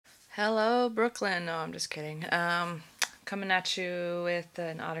Hello, Brooklyn. No, I'm just kidding. Coming at you with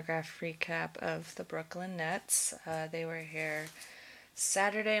an autograph recap of the Brooklyn Nets. They were here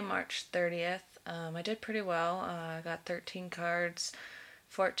Saturday, March 30th. I did pretty well. I got 13 cards,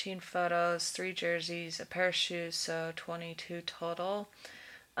 14 photos, 3 jerseys, a pair of shoes, so 22 total.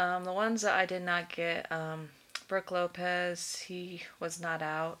 The ones that I did not get, Brooke Lopez, he was not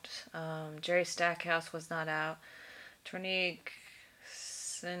out. Jerry Stackhouse was not out. Tornique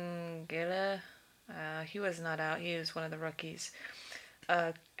Singela, he was not out. He was one of the rookies.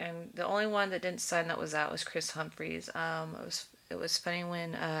 And the only one that didn't sign that was out was Chris Humphries. It was funny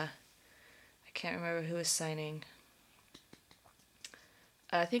when I can't remember who was signing.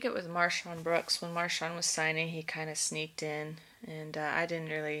 I think it was Marshawn Brooks. When Marshawn was signing, he kind of sneaked in, and I didn't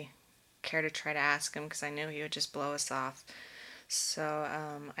really care to try to ask him because I knew he would just blow us off. So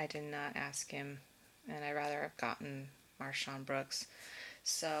I did not ask him, and I'd rather have gotten Marshawn Brooks.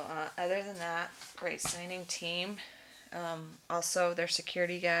 So other than that, great signing team. Also, their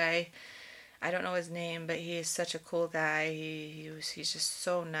security guy, I don't know his name, but he is such a cool guy. He's just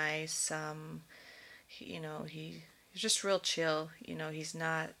so nice. He's just real chill. He's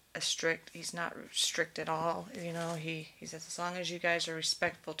not strict at all. He says as long as you guys are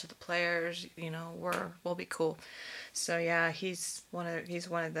respectful to the players, we'll be cool. So yeah, he's one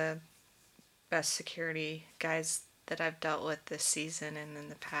of the best security guys that I've dealt with this season and in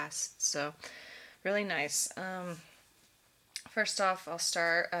the past. So really nice. First off, I'll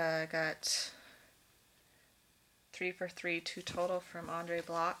start. I got 3 for 3, 2 total from Andre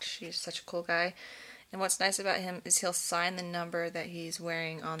Bloch. He's such a cool guy. And what's nice about him is he'll sign the number that he's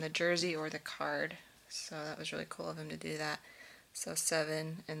wearing on the jersey or the card. So that was really cool of him to do that. So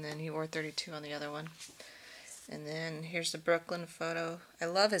 7, and then he wore 32 on the other one. And then here's the Brooklyn photo. I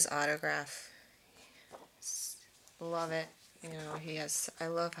love his autograph. Love it. I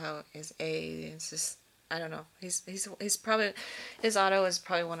love how his A is just, I don't know. He's probably, his auto is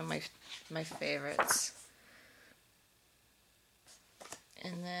probably one of my favorites.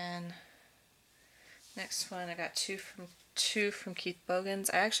 And then next one, I got two from Keith Bogans.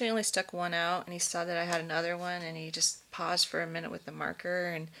 I actually only stuck one out, and he saw that I had another one, and he just paused for a minute with the marker,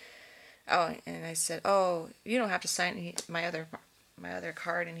 and I said, "Oh, you don't have to sign my other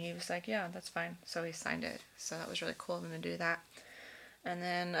card," and he was like, "Yeah, that's fine." So he signed it. So that was really cool of him to do that. And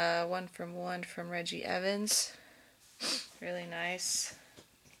then one from Reggie Evans, really nice.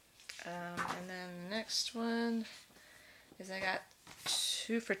 And then the next one is I got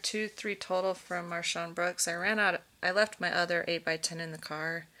 2 for 2, 3 total from Marshawn Brooks. I left my other 8x10 in the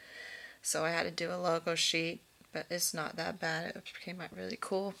car, so I had to do a logo sheet, but it's not that bad. It came out really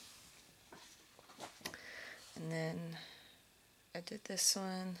cool. And then I did this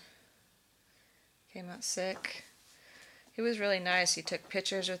one. Came out sick. He was really nice. He took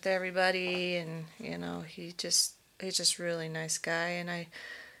pictures with everybody, and he's just really nice guy. And I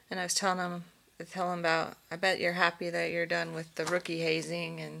was telling him about, I bet you're happy that you're done with the rookie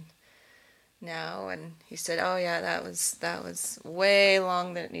hazing and now. And he said, "Oh yeah, that was way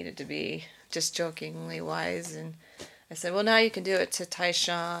long than it needed to be," just jokingly wise. And I said, "Well, now you can do it to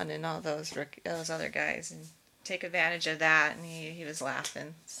Tyshawn and all those other guys and take advantage of that." And he was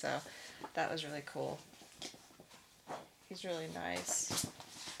laughing. So that was really cool. He's really nice.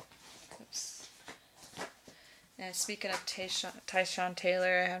 Oops. And speaking of Tyshawn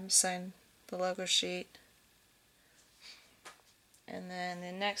Taylor, I had him sign the logo sheet. And then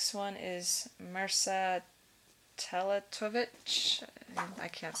the next one is Mirza Teletovic. I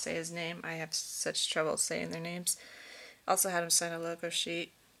can't say his name. I have such trouble saying their names. Also had him sign a logo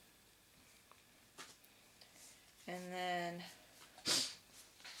sheet. And then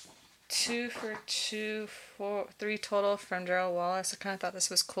 3 total from Darrell Wallace. I kind of thought this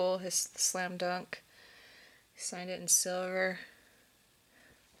was cool. His slam dunk. He signed it in silver.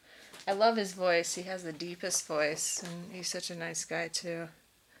 I love his voice. He has the deepest voice, and he's such a nice guy too.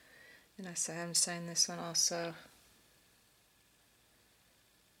 And I saw him sign this one also.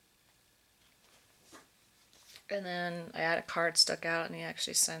 And then I had a card stuck out, and he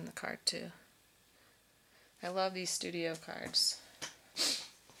actually signed the card too. I love these studio cards.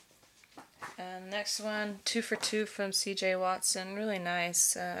 And next one, 2 for 2 from C.J. Watson. Really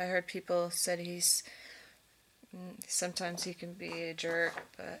nice. I heard people said sometimes he can be a jerk,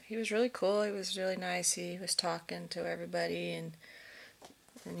 but he was really cool. He was really nice. He was talking to everybody, and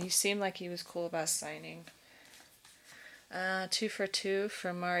he seemed like he was cool about signing. 2 for 2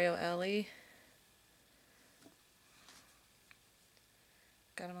 from Mario Elie.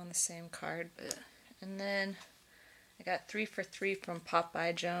 Got him on the same card, and then I got 3 for 3 from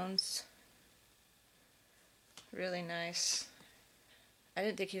Popeye Jones. Really nice. I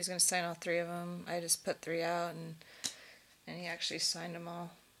didn't think he was going to sign all 3 of them. I just put 3 out, and he actually signed them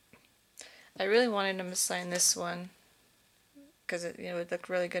all. I really wanted him to sign this one because it would look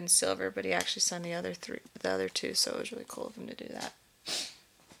really good in silver, but he actually signed the other 2, so it was really cool of him to do that.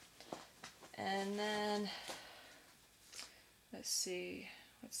 And then let's see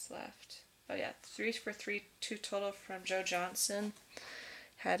what's left. Oh yeah, 3 for 3, 2 total from Joe Johnson.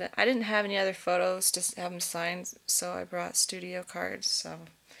 I didn't have any other photos to have him signed, so I brought studio cards. So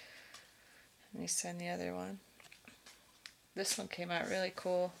let me sign the other one. This one came out really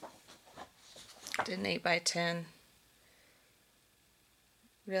cool. Did an 8x10.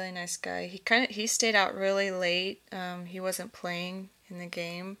 Really nice guy. He stayed out really late. He wasn't playing in the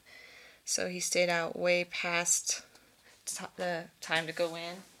game, so he stayed out way past the time to go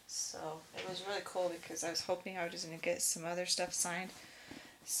in. So it was really cool because I was hoping I was just going to get some other stuff signed.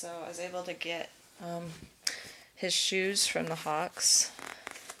 So I was able to get his shoes from the Hawks,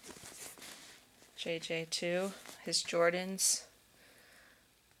 JJ2, his Jordans,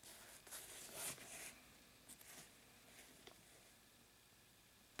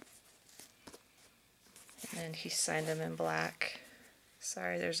 and he signed them in black.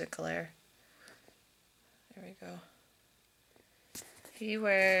 Sorry, there's a glare. There we go. He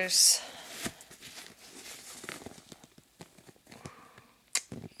wears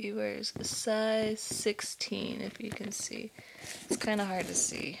a size 16, if you can see. It's kind of hard to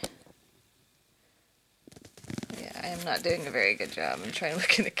see. Yeah, I am not doing a very good job. I'm trying to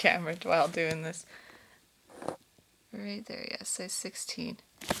look in the camera while doing this. Right there, yeah, size 16.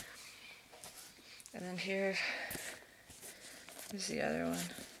 And then here's the other one.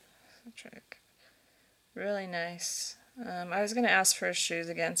 Really nice. I was going to ask for his shoes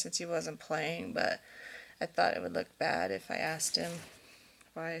again since he wasn't playing, but I thought it would look bad if I asked him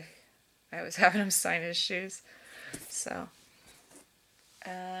why I was having him sign his shoes. So,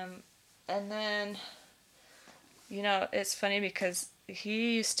 and then, it's funny because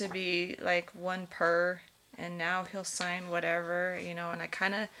he used to be like 1 per, and now he'll sign whatever, and I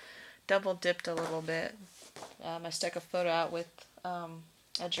kind of double dipped a little bit. I stuck a photo out with a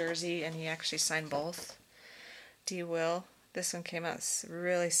jersey, and he actually signed both. D. Will. This one came out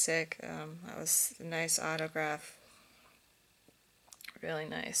really sick. That was a nice autograph. Really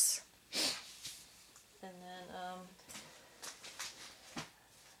nice. And then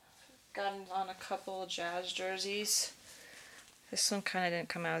got on a couple Jazz jerseys. This one kind of didn't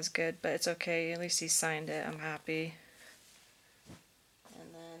come out as good, but it's okay. At least he signed it. I'm happy.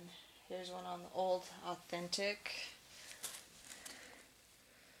 And then here's one on the old Authentic.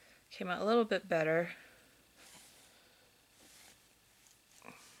 Came out a little bit better.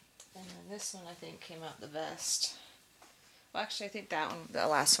 And then this one I think came out the best. Well, actually, I think that one, the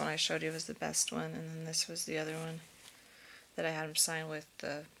last one I showed you, was the best one, and then this was the other one that I had him sign with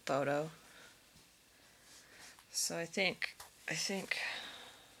the photo. So I think I'm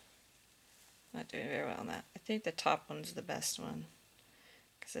not doing very well on that. I think the top one's the best one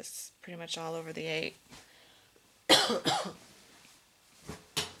because it's pretty much all over the 8.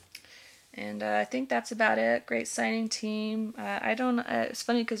 And I think that's about it. Great signing team. It's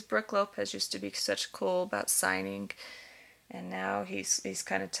funny because Brooke Lopez used to be such cool about signing, and now he's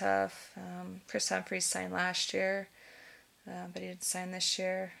kind of tough. Chris Humphries signed last year, but he didn't sign this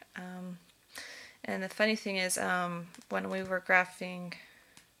year. And the funny thing is, when we were graphing,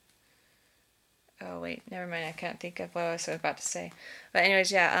 oh wait, never mind, I can't think of what I was about to say. But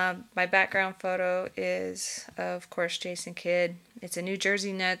anyways, yeah, my background photo is, of course, Jason Kidd. It's a New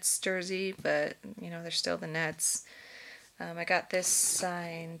Jersey Nets jersey, but, they're still the Nets. I got this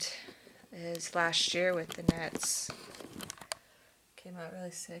signed last year with the Nets. Came out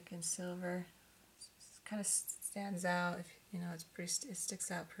really sick in silver. It kind of stands out. It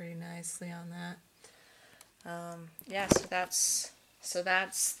sticks out pretty nicely on that. Yeah, so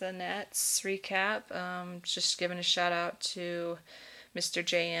that's the Nets recap. Just giving a shout out to Mr.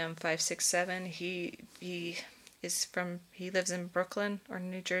 JM567. He lives in Brooklyn or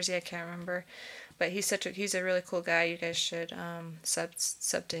New Jersey, I can't remember, but he's a really cool guy. You guys should sub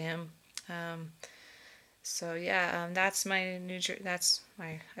to him. So yeah, that's my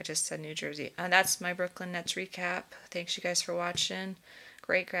I just said New Jersey. That's my Brooklyn Nets recap. Thanks you guys for watching.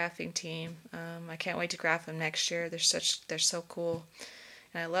 Great graphing team. I can't wait to graph them next year. They're so cool,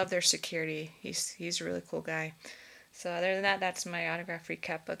 and I love their security. He's a really cool guy. So other than that, that's my autograph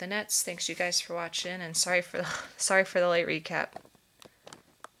recap of the Nets. Thanks you guys for watching, and sorry for the late recap.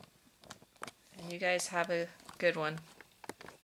 And you guys have a good one.